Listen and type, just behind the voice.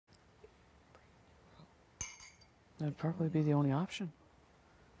That'd probably be the only option,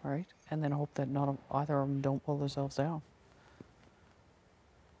 right? And then hope that either of them don't pull themselves down.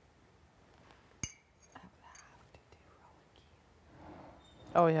 I would have to do rowan key.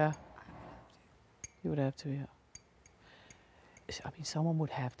 Oh yeah, I would have to. you would have to, yeah. I mean, someone would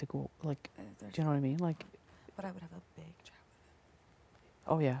have to go, like, do you know what I mean? Like, but I would have a big chat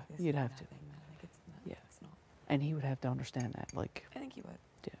with him. oh yeah, This you'd is have to. nothing, man. Like, it's not, Yeah. it's not. And he would have to understand that, like, I think he would.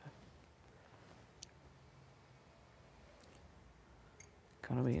 yeah.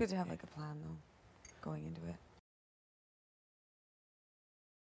 Gonna be It's good to have like a plan though, going into it.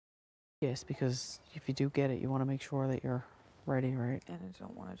 yes, because if you do get it, you want to make sure that you're ready, right? And I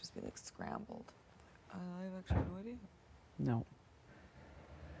don't want to just be like scrambled. I have actually no idea. No.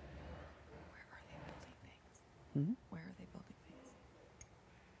 Where are they building things? Hmm? Where are they building things?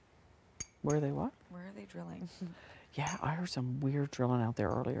 Where are they what? Where are they drilling? Yeah, I heard some weird drilling out there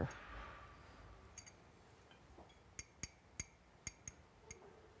earlier.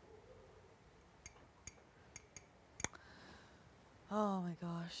 Oh my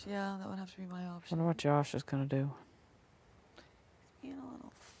gosh, yeah, that would have to be my option. Wonder what Josh is gonna do. He's being a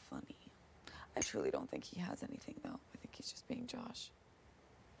little funny. I truly don't think he has anything though. I think he's just being Josh.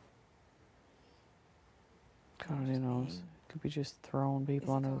 God only knows. Could be just throwing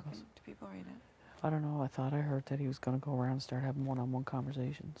people under the bus. Is he talking to people right now? I don't know. I thought I heard that he was gonna go around and start having one-on-one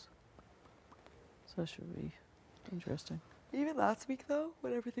conversations. So that should be interesting. Even last week though,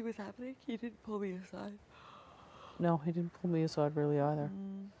 when everything was happening, he didn't pull me aside. No, he didn't pull me aside really either.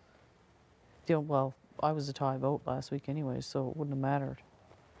 Mm. Yeah, well, I was a tie vote last week anyway, so it wouldn't have mattered.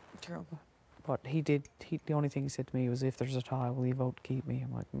 True. But he did. The only thing he said to me was, "If there's a tie, will you vote to keep me?"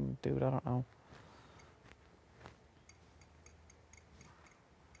 I'm like, dude, I don't know.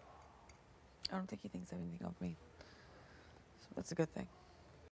 I don't think he thinks anything of me. So that's a good thing.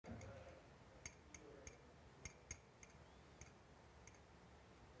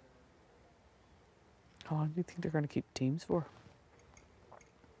 How long do you think they're going to keep teams for?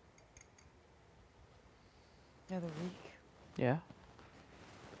 Another week. Yeah.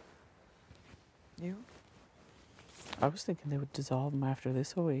 You? I was thinking they would dissolve them after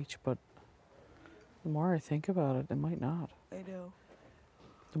this OH, but the more I think about it, they might not. I know.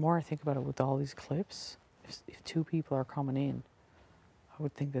 The more I think about it with all these clips, if two people are coming in, I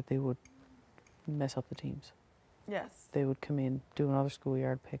would think that they would mess up the teams. Yes. They would come in, do another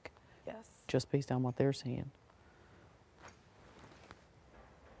schoolyard pick, Yes. just based on what they're seeing.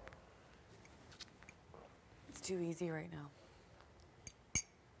 It's too easy right now.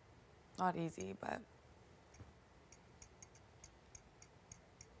 Not easy, but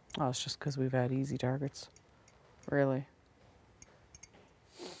Oh, it's just because we've had easy targets. Really.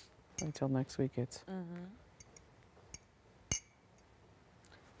 Until next week it's. mm-hmm.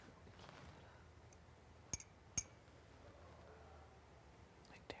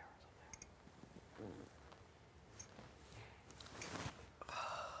 Like terrors up there.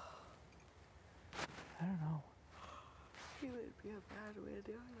 I don't know. He would be a bad way to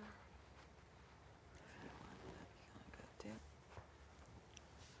do it.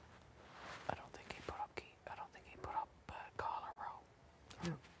 I don't think he put up collar row.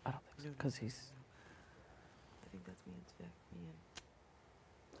 No. I don't think so, because he's. I think that's me and Vic, me and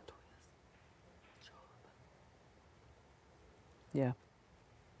Latoya's job. Yeah.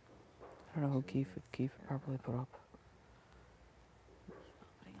 I don't know who Keith would probably put up. He's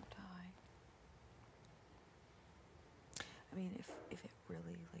not putting up tie. I mean, if it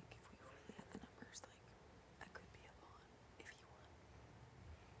really, like, if we really had the numbers, like, I could be a Vaughn if you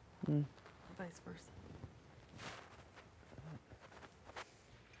want. Or vice versa.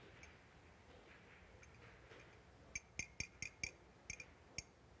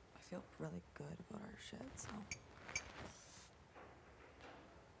 I feel really good about our shit, so.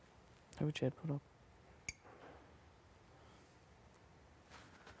 Who would Jed put up?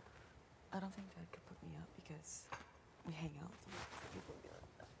 I don't think Dad could put me up because we hang out so much. People would be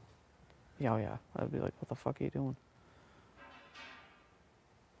like, Yeah, oh yeah. I'd be like, what the fuck are you doing?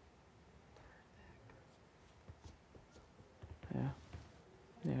 Yeah.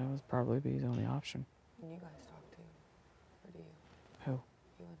 Yeah, it would probably be his only option. and you guys talk too, or do you? Who?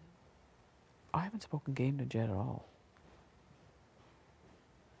 You and him. I haven't spoken game to Jed at all.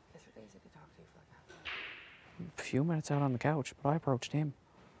 Yesterday you said he talked to you for like half an hour. A few minutes out on the couch, but I approached him.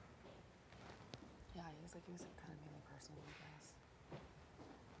 Yeah, he was kind of mainly personal, I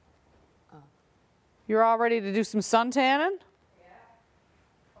guess. You're all ready to do some sun tanning?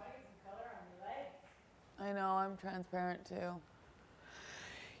 I know, I'm transparent too.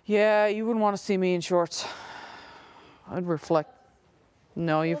 Yeah, you wouldn't want to see me in shorts. I'd reflect.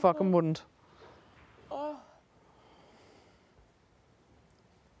 No, you fucking wouldn't. Oh.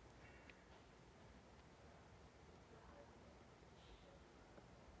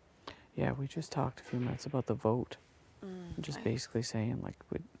 we just talked a few minutes about the vote. Just basically saying, like,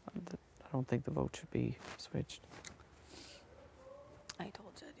 I don't think the vote should be switched. I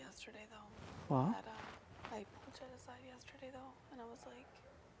told Jed yesterday, though. What? That, I pulled Jed aside yesterday, though, and I was like,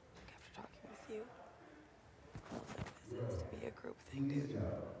 after talking with you, I was like, this has to be a group thing, dude.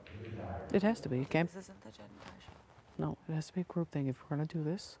 It has to be. It can't. This isn't the Jed and Ty show. No, it has to be a group thing. If we're gonna do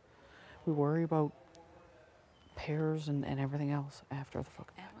this, we worry about pairs and everything else after the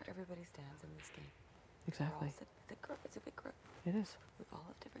fucking. And where everybody stands in this game. Exactly. It's a group. It's a big group. It is. We all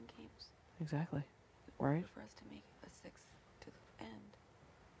have different games. Exactly. In order Right. for us to make a 6 to the end,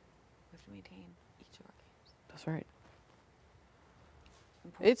 we have to maintain each of our games. That's right.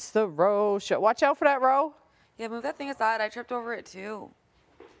 Important. It's the row show. Watch out for that row. Yeah, move that thing aside. I tripped over it too.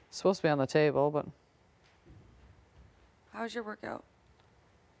 It's supposed to be on the table, but How was your workout?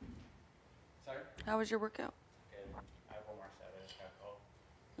 Sorry? How was your workout? Good. I have one more set. I just got cold.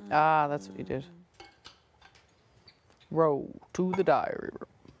 ah, that's what you did. Row to the diary room.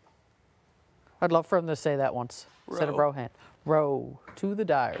 I'd love for him to say that once. Instead of Row. row hand. Row to the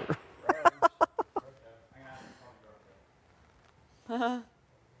diary room.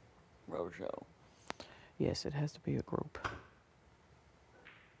 Row show. Yes, it has to be a group.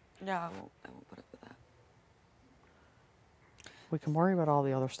 Yeah, I won't put up with that. We can worry about all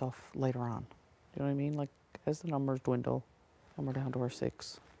the other stuff later on. You know what I mean? Like, as the numbers dwindle and we're down to our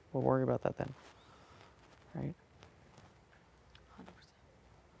 6, we'll worry about that then. Right? 100%.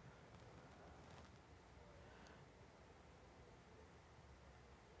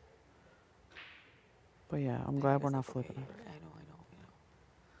 But yeah, I'm glad we're not flipping it. I know.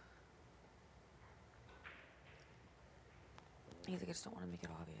 He's like, I just don't want to make it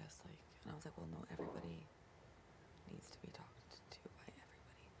obvious. Like, and I was like, well, no, everybody needs to be talked to by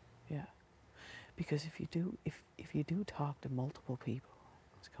everybody. Yeah. Because if you do talk to multiple people,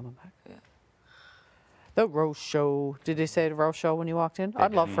 it's coming back. Yeah. The roast show. Did they say the roast show when you walked in? They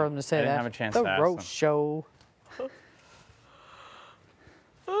I'd love for didn't. them to say I that. didn't have a chance the to ask roast them. show.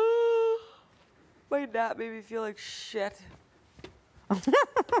 My nap made me feel like shit.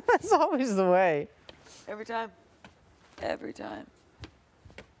 That's always the way. Every time. Every time.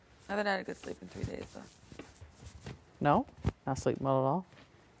 I haven't had a good sleep in 3 days, though. No? Not sleeping well at all?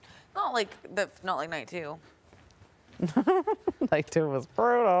 Not like night 2. Night 2 was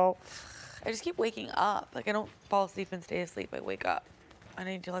brutal. I just keep waking up. Like, I don't fall asleep and stay asleep. I wake up. I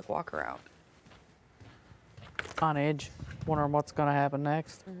need to, like, walk around. On edge. Wondering what's going to happen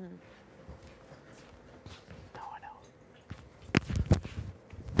next. No, I know.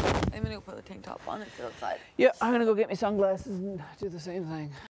 I'm gonna go put the tank top on and sit outside. Yeah, I'm going to go get my sunglasses and do the same thing.